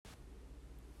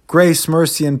Grace,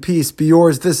 mercy, and peace be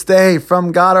yours this day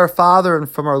from God our Father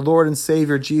and from our Lord and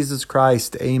Savior Jesus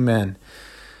Christ. Amen.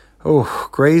 Oh,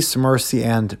 grace, mercy,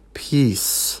 and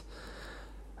peace.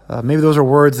 Maybe those are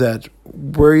words that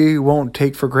we won't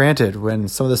take for granted when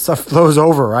some of this stuff blows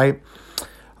over, right?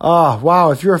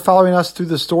 Wow. If you're following us through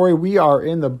the story, we are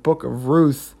in the book of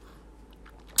Ruth,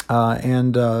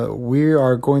 and we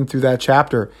are going through that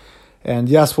chapter. And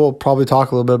yes, we'll probably talk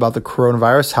a little bit about the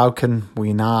coronavirus. How can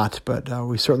we not? But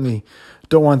we certainly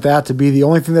don't want that to be the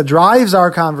only thing that drives our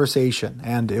conversation,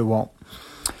 and it won't.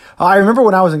 I remember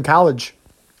when I was in college,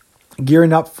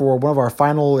 gearing up for one of our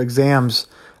final exams,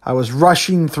 I was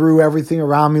rushing through everything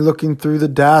around me, looking through the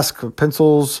desk,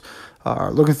 pencils,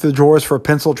 looking through the drawers for a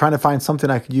pencil, trying to find something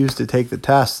I could use to take the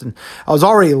test. And I was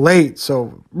already late,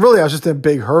 so really I was just in a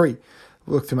big hurry.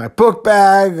 Looked through my book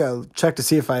bag, checked to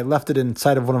see if I left it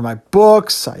inside of one of my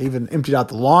books. I even emptied out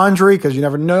the laundry because you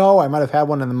never know. I might have had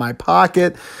one in my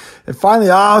pocket. And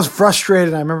finally, I was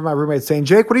frustrated. I remember my roommate saying,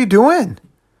 "Jake, what are you doing?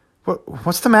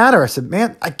 What's the matter?" I said,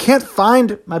 "Man, I can't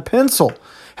find my pencil.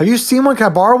 Have you seen one? Can I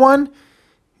borrow one?"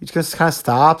 He just kind of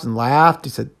stopped and laughed. He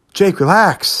said, "Jake,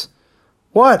 relax."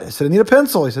 "What?" I said, "I need a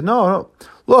pencil." He said, No.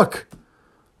 Look,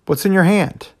 what's in your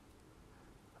hand?"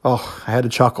 Oh, I had to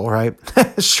chuckle, right?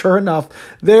 Sure enough,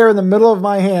 there in the middle of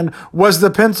my hand was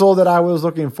the pencil that I was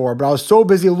looking for. But I was so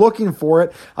busy looking for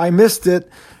it, I missed it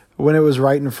when it was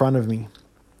right in front of me.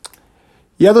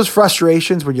 Yeah, those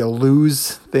frustrations when you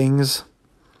lose things.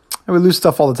 And we lose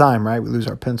stuff all the time, right? We lose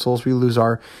our pencils, we lose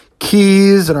our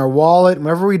keys and our wallet.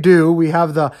 Whenever we do, we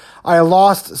have the "I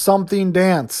lost something"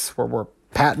 dance, where we're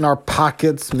patting our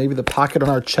pockets, maybe the pocket on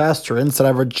our chest or inside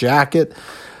of our jacket.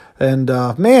 And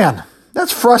man,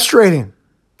 that's frustrating.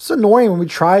 It's annoying when we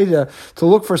try to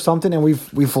look for something and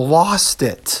we've lost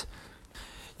it.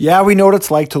 Yeah, we know what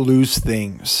it's like to lose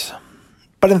things.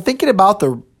 But in thinking about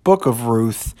the book of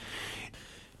Ruth,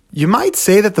 you might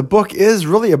say that the book is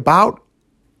really about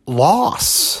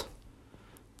loss.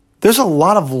 There's a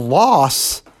lot of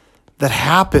loss that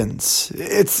happens.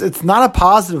 It's not a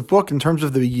positive book in terms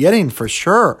of the beginning, for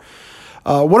sure.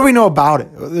 What do we know about it?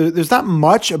 There's not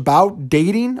much about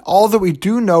dating. All that we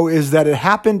do know is that it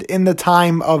happened in the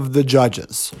time of the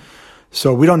judges.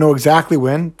 So we don't know exactly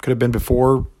when. Could have been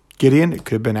before Gideon. It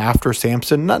could have been after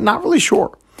Samson. Not really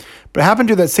sure. But it happened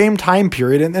to that same time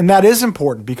period. And that is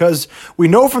important because we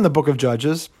know from the book of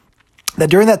Judges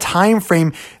that during that time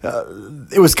frame,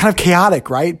 it was kind of chaotic,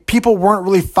 right? People weren't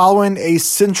really following a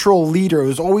central leader. It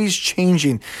was always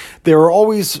changing. They were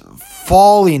always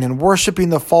falling and worshiping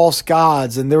the false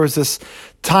gods. And there was this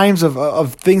times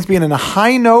of things being in a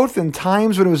high note and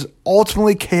times when it was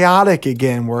ultimately chaotic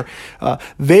again, where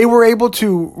they were able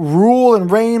to rule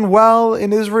and reign well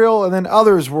in Israel, and then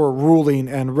others were ruling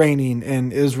and reigning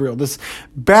in Israel. This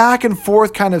back and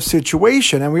forth kind of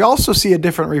situation. And we also see a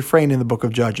different refrain in the book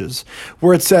of Judges,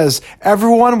 where it says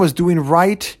everyone was doing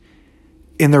right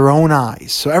in their own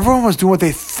eyes. So everyone was doing what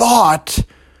they thought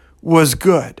was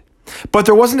good. But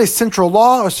there wasn't a central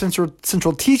law or central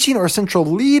teaching or a central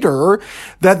leader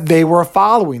that they were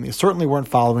following. They certainly weren't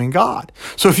following God.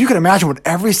 So if you can imagine what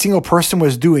every single person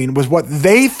was doing was what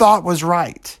they thought was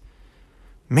right,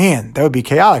 man, that would be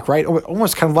chaotic, right?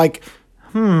 Almost kind of like,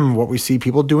 what we see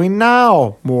people doing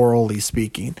now, morally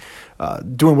speaking,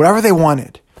 doing whatever they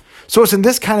wanted. So it's in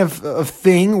this kind of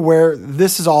thing where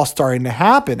this is all starting to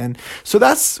happen. And so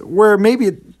that's where maybe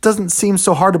it doesn't seem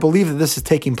so hard to believe that this is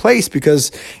taking place,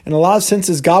 because in a lot of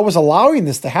senses, God was allowing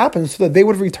this to happen so that they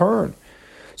would return.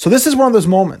 So this is one of those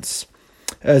moments,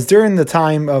 as during the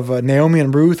time of Naomi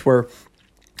and Ruth, where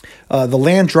the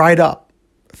land dried up,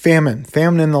 famine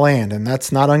in the land. And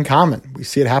that's not uncommon. We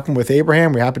see it happen with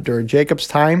Abraham. We happened during Jacob's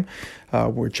time,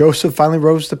 where Joseph finally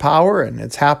rose to power, and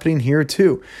it's happening here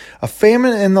too. A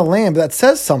famine in the land, but that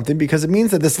says something, because it means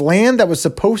that this land that was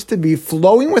supposed to be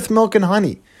flowing with milk and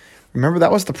honey, remember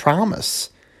that was the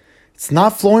promise. It's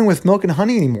not flowing with milk and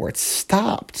honey anymore. It's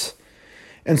stopped.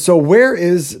 And so where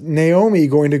is Naomi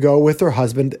going to go with her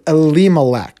husband,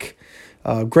 Elimelech?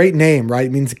 Great name, right?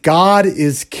 It means God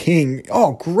is king.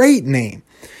 Oh, great name.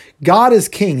 God is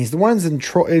king. He's the one who's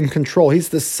in control. He's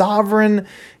the sovereign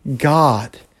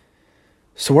God.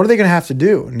 So what are they going to have to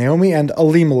do? Naomi and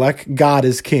Elimelech, God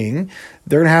is king,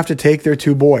 they're going to have to take their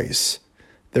two boys.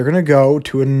 They're going to go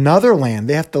to another land.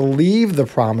 They have to leave the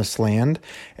promised land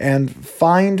and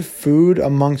find food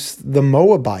amongst the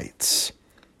Moabites.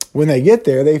 When they get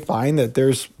there, they find that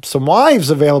there's some wives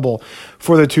available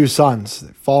for their two sons.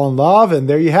 They fall in love, and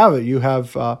there you have it. You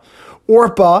have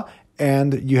Orpah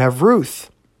and you have Ruth.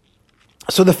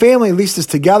 So the family at least is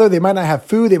together. They might not have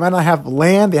food. They might not have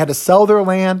land. They had to sell their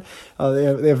land.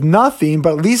 They have nothing,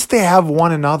 but at least they have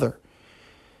one another.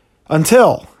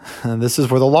 Until, and this is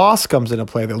where the loss comes into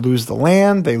play. They lose the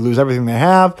land, they lose everything they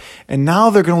have, and now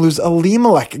they're going to lose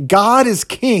Elimelech. God is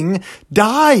king,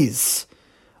 dies.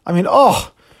 I mean,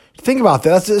 think about that.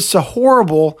 That's just a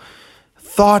horrible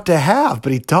thought to have,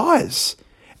 but he does.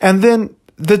 And then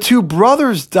the two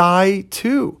brothers die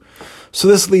too. So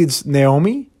this leads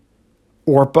Naomi,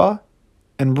 Orpah,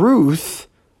 and Ruth,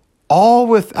 all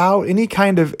without any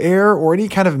kind of heir or any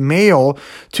kind of male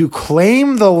to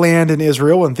claim the land in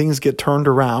Israel when things get turned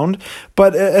around.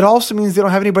 But it also means they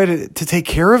don't have anybody to take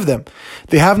care of them.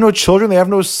 They have no children. They have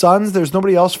no sons. There's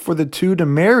nobody else for the two to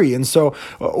marry. And so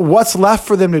what's left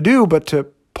for them to do but to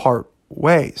part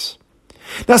ways?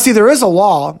 Now, see, there is a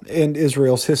law in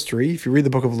Israel's history, if you read the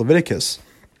book of Leviticus,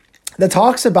 that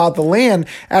talks about the land.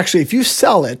 Actually, if you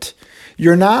sell it,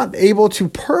 you're not able to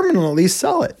permanently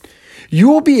sell it. You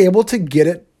will be able to get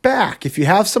it back. If you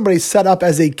have somebody set up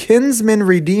as a kinsman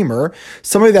redeemer,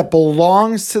 somebody that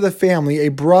belongs to the family, a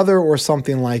brother or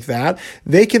something like that,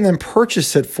 they can then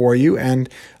purchase it for you, and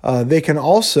they can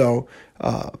also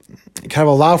kind of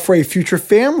allow for a future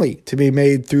family to be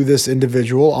made through this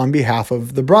individual on behalf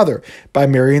of the brother by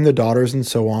marrying the daughters and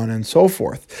so on and so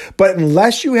forth. But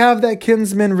unless you have that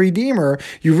kinsman redeemer,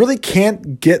 you really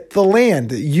can't get the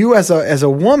land. You as a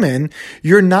woman,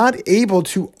 you're not able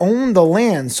to own the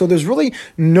land. So there's really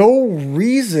no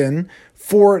reason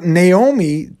for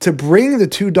Naomi to bring the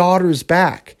two daughters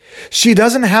back. She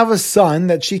doesn't have a son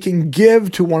that she can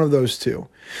give to one of those two.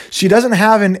 She doesn't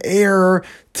have an heir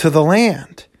to the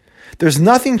land. There's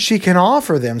nothing she can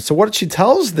offer them. So what she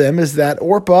tells them is that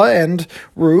Orpah and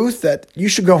Ruth, that you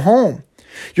should go home.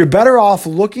 You're better off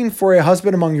looking for a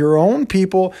husband among your own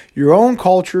people, your own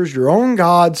cultures, your own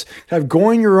gods, kind of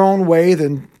going your own way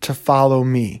than to follow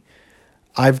me.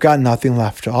 I've got nothing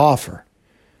left to offer.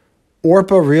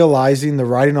 Orpah, realizing the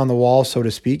writing on the wall, so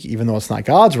to speak, even though it's not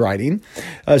God's writing,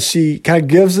 she kind of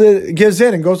gives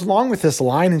in and goes along with this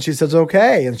line, and she says,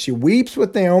 okay. And she weeps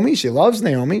with Naomi. She loves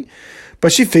Naomi,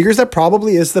 but she figures that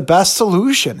probably is the best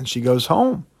solution, and she goes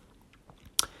home.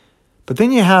 But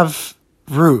then you have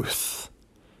Ruth.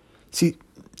 See,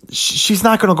 she's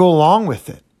not going to go along with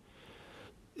it.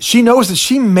 She knows that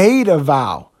she made a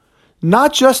vow.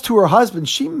 Not just to her husband,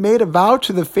 she made a vow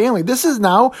to the family. This is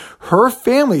now her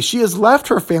family. She has left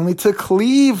her family to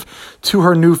cleave to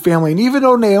her new family. And even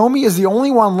though Naomi is the only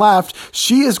one left,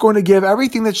 she is going to give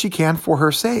everything that she can for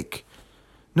her sake.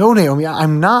 No, Naomi,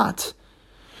 I'm not.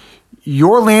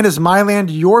 Your land is my land.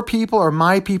 Your people are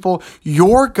my people.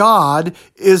 Your God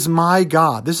is my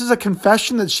God. This is a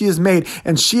confession that she has made,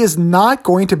 and she is not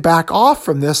going to back off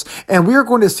from this. And we are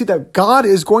going to see that God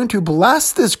is going to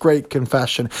bless this great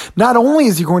confession. Not only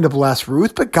is he going to bless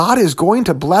Ruth, but God is going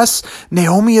to bless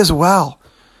Naomi as well.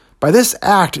 By this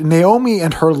act, Naomi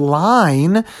and her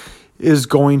line is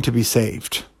going to be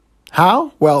saved.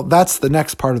 How? Well, that's the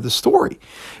next part of the story.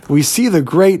 We see the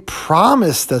great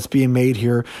promise that's being made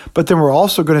here, but then we're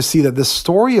also going to see that this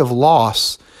story of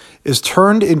loss is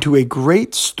turned into a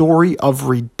great story of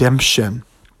redemption,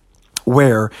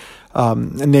 where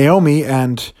Naomi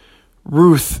and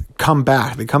Ruth come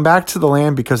back. They come back to the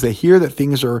land because they hear that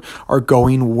things are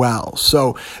going well.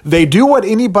 So they do what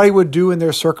anybody would do in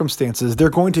their circumstances.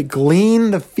 They're going to glean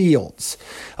the fields.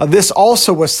 This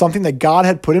also was something that God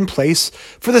had put in place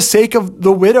for the sake of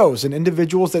the widows and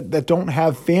individuals that don't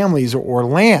have families or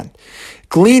land.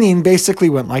 Gleaning basically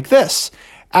went like this.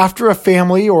 After a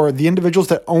family or the individuals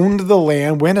that owned the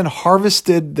land went and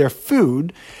harvested their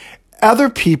food,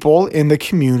 other people in the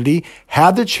community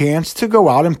had the chance to go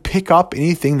out and pick up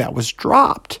anything that was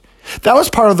dropped. That was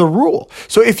part of the rule.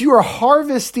 So if you were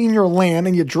harvesting your land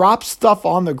and you dropped stuff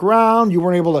on the ground, you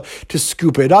weren't able to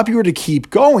scoop it up, you were to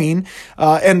keep going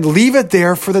and leave it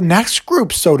there for the next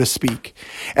group, so to speak.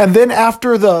 And then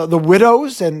after the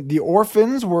widows and the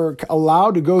orphans were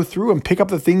allowed to go through and pick up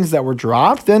the things that were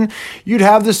dropped, then you'd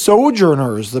have the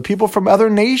sojourners, the people from other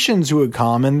nations who would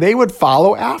come, and they would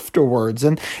follow afterwards,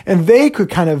 and they could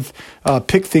kind of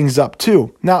pick things up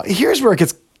too. Now, here's where it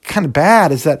gets kind of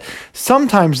bad, is that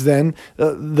sometimes then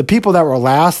the people that were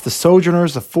last, the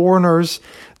sojourners, the foreigners,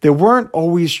 they weren't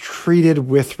always treated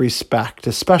with respect,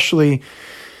 especially,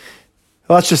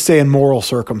 let's just say, in moral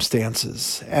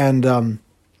circumstances. And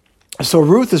so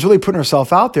Ruth is really putting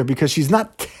herself out there because she's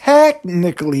not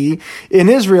technically an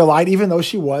Israelite, even though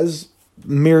she was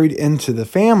married into the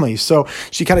family. So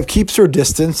she kind of keeps her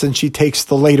distance and she takes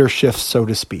the later shifts, so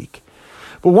to speak.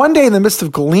 But one day in the midst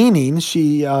of gleaning,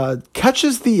 she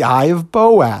catches the eye of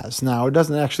Boaz. Now, it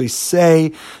doesn't actually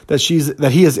say that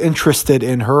he is interested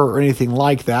in her or anything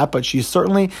like that, but she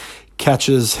certainly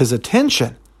catches his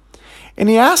attention. And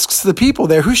he asks the people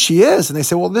there who she is. And they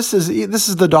say, well, this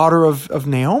is the daughter of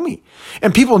Naomi.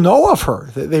 And people know of her.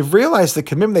 They've realized the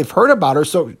commitment. They've heard about her.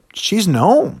 So she's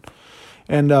known.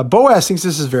 And Boaz thinks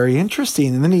this is very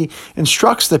interesting. And then he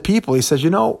instructs the people. He says,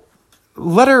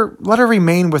 let her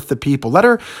remain with the people. Let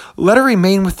her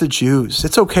remain with the Jews.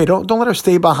 It's okay. Don't let her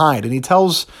stay behind. And he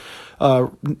tells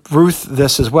Ruth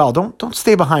this as well. Don't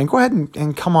stay behind. Go ahead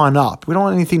and come on up. We don't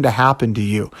want anything to happen to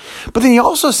you. But then he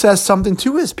also says something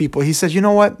to his people. He says, you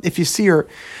know what? If you see her,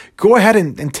 go ahead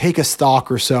and take a stalk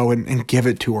or so and give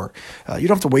it to her. You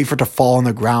don't have to wait for it to fall on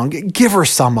the ground. Give her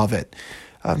some of it.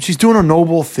 She's doing a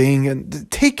noble thing,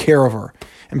 and take care of her.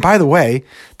 And by the way,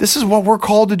 this is what we're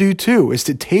called to do too, is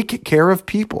to take care of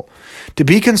people, to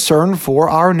be concerned for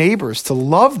our neighbors, to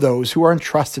love those who are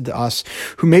entrusted to us,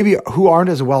 who aren't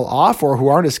as well off or who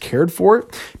aren't as cared for,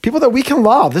 people that we can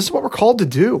love. This is what we're called to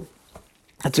do.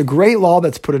 It's a great law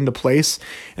that's put into place.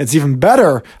 And it's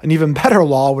an even better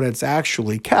law when it's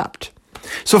actually kept.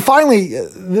 So finally,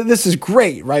 this is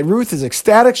great, right? Ruth is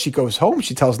ecstatic. She goes home.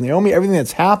 She tells Naomi everything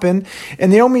that's happened.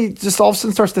 And Naomi just all of a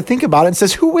sudden starts to think about it and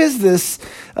says, who is this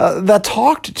that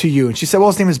talked to you? And she said, well,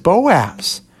 his name is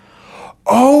Boaz.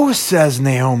 Oh, says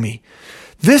Naomi,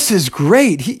 this is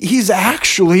great. He's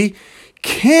actually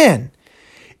kin.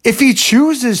 If he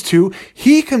chooses to,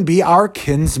 he can be our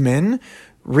kinsman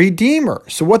redeemer.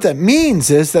 So what that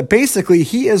means is that basically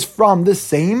he is from the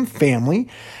same family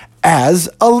as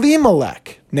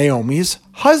Elimelech, Naomi's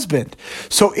husband.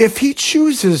 So if he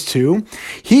chooses to,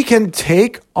 he can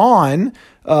take on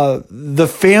the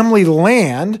family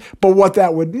land. But what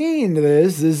that would mean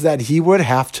is that he would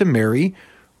have to marry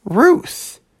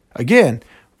Ruth. Again,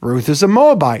 Ruth is a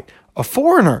Moabite, a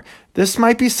foreigner. This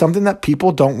might be something that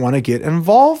people don't want to get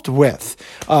involved with.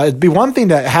 It'd be one thing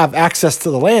to have access to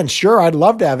the land. Sure, I'd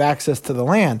love to have access to the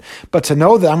land. But to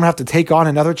know that I'm going to have to take on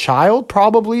another child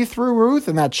probably through Ruth,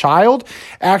 and that child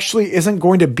actually isn't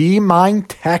going to be mine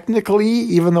technically,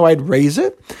 even though I'd raise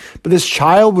it. But this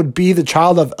child would be the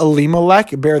child of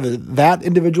Elimelech, bear that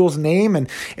individual's name,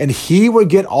 and he would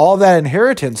get all that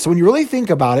inheritance. So when you really think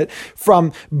about it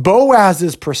from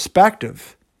Boaz's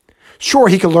perspective, sure,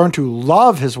 he could learn to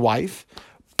love his wife,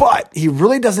 but he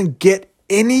really doesn't get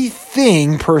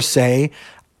anything per se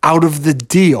out of the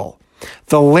deal.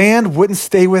 The land wouldn't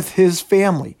stay with his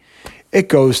family. It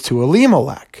goes to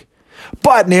Elimelech.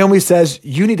 But Naomi says,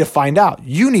 you need to find out.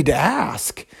 You need to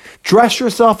ask. Dress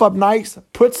yourself up nice,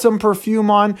 put some perfume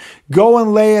on, go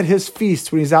and lay at his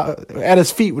feet when he's out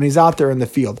there in the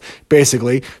field.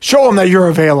 Basically, show him that you're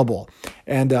available.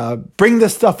 And bring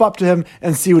this stuff up to him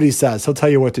and see what he says. He'll tell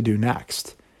you what to do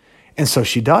next. And so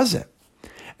she does it.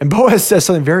 And Boaz says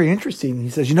something very interesting. He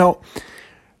says,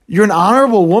 you're an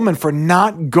honorable woman for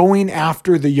not going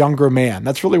after the younger man.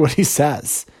 That's really what he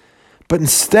says. But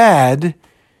instead,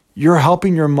 you're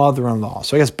helping your mother-in-law.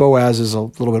 So I guess Boaz is a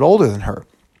little bit older than her.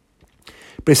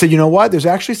 But he said, you know what? There's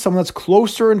actually someone that's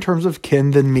closer in terms of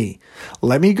kin than me.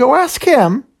 Let me go ask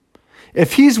him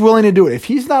if he's willing to do it. If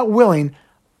he's not willing,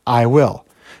 I will.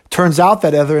 Turns out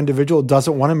that other individual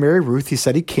doesn't want to marry Ruth. He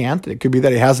said he can't. It could be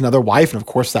that he has another wife, and of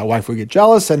course that wife would get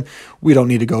jealous, and we don't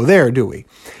need to go there, do we?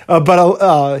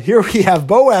 But here we have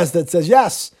Boaz that says,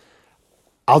 yes,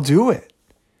 I'll do it.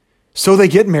 So they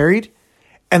get married,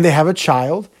 and they have a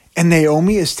child, and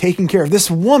Naomi is taking care of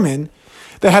this woman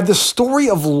that had the story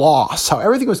of loss, how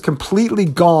everything was completely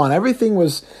gone. Everything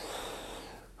was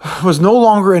no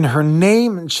longer in her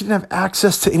name, and she didn't have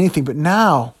access to anything. But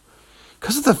now,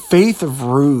 because of the faith of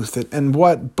Ruth and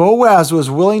what Boaz was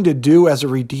willing to do as a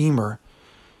redeemer,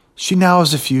 she now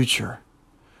has a future.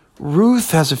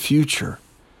 Ruth has a future.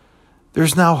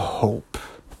 There's now hope.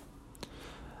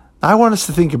 I want us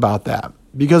to think about that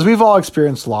because we've all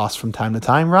experienced loss from time to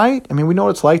time, right? I mean, we know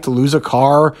what it's like to lose a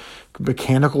car,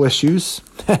 mechanical issues.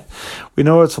 We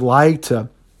know what it's like to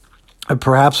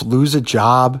perhaps lose a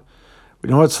job.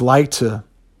 We know what it's like to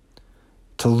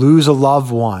lose a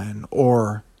loved one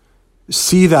or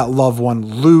see that loved one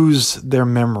lose their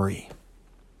memory.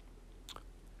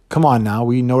 Come on now,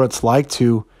 we know what it's like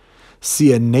to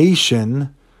see a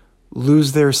nation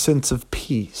lose their sense of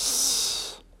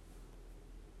peace.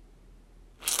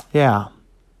 Yeah,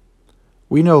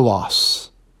 we know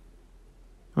loss.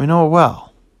 We know it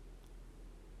well.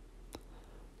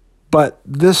 But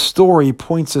this story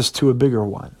points us to a bigger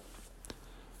one.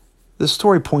 This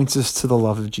story points us to the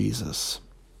love of Jesus,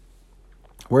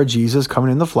 where Jesus,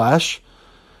 coming in the flesh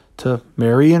to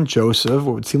Mary and Joseph,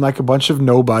 what would seem like a bunch of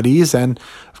nobodies. And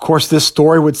of course, this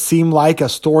story would seem like a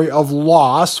story of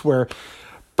loss, where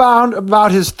bound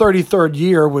about his 33rd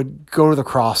year would go to the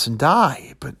cross and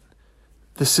die. But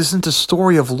this isn't a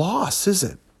story of loss, is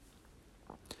it?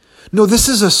 No, this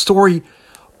is a story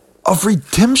of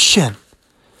redemption.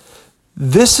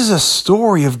 This is a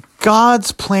story of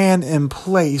God's plan in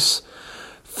place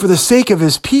for the sake of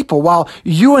his people, while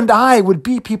you and I would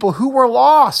be people who were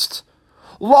lost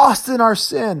in our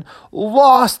sin,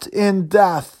 lost in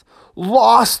death,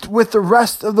 lost with the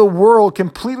rest of the world,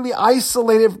 completely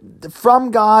isolated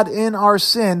from God in our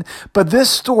sin. But this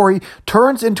story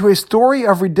turns into a story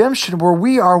of redemption where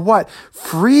we are what?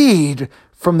 Freed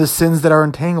from the sins that are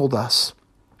entangled us.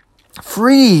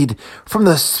 Freed from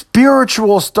the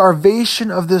spiritual starvation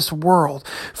of this world.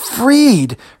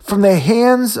 Freed from the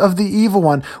hands of the evil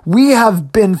one. We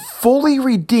have been fully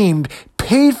redeemed,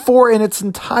 paid for in its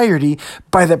entirety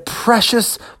by the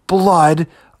precious blood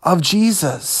of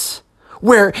Jesus.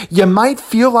 Where you might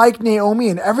feel like Naomi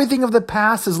and everything of the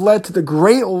past has led to the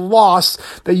great loss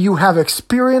that you have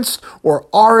experienced or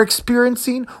are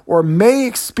experiencing or may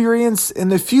experience in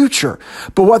the future.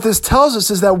 But what this tells us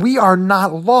is that we are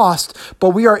not lost, but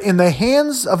we are in the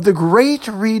hands of the great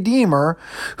Redeemer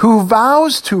who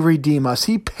vows to redeem us.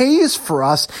 He pays for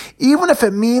us, even if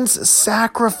it means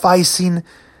sacrificing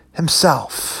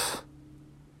himself.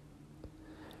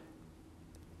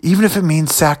 Even if it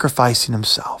means sacrificing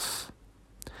himself.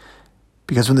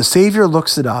 Because when the Savior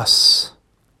looks at us,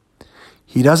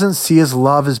 he doesn't see his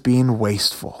love as being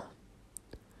wasteful,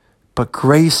 but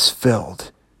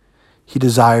grace-filled. He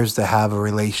desires to have a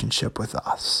relationship with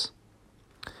us.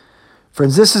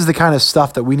 Friends, this is the kind of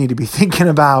stuff that we need to be thinking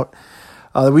about,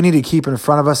 that we need to keep in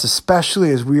front of us,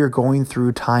 especially as we are going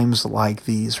through times like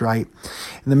these, right?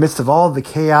 In the midst of all of the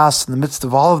chaos, in the midst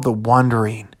of all of the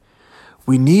wondering,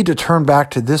 we need to turn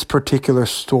back to this particular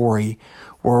story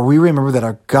where we remember that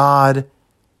our God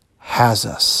has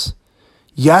us.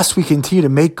 Yes, we continue to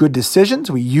make good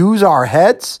decisions. We use our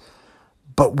heads,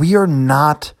 but we are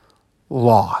not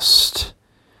lost.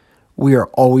 We are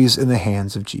always in the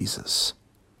hands of Jesus.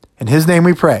 In his name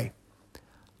we pray.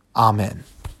 Amen.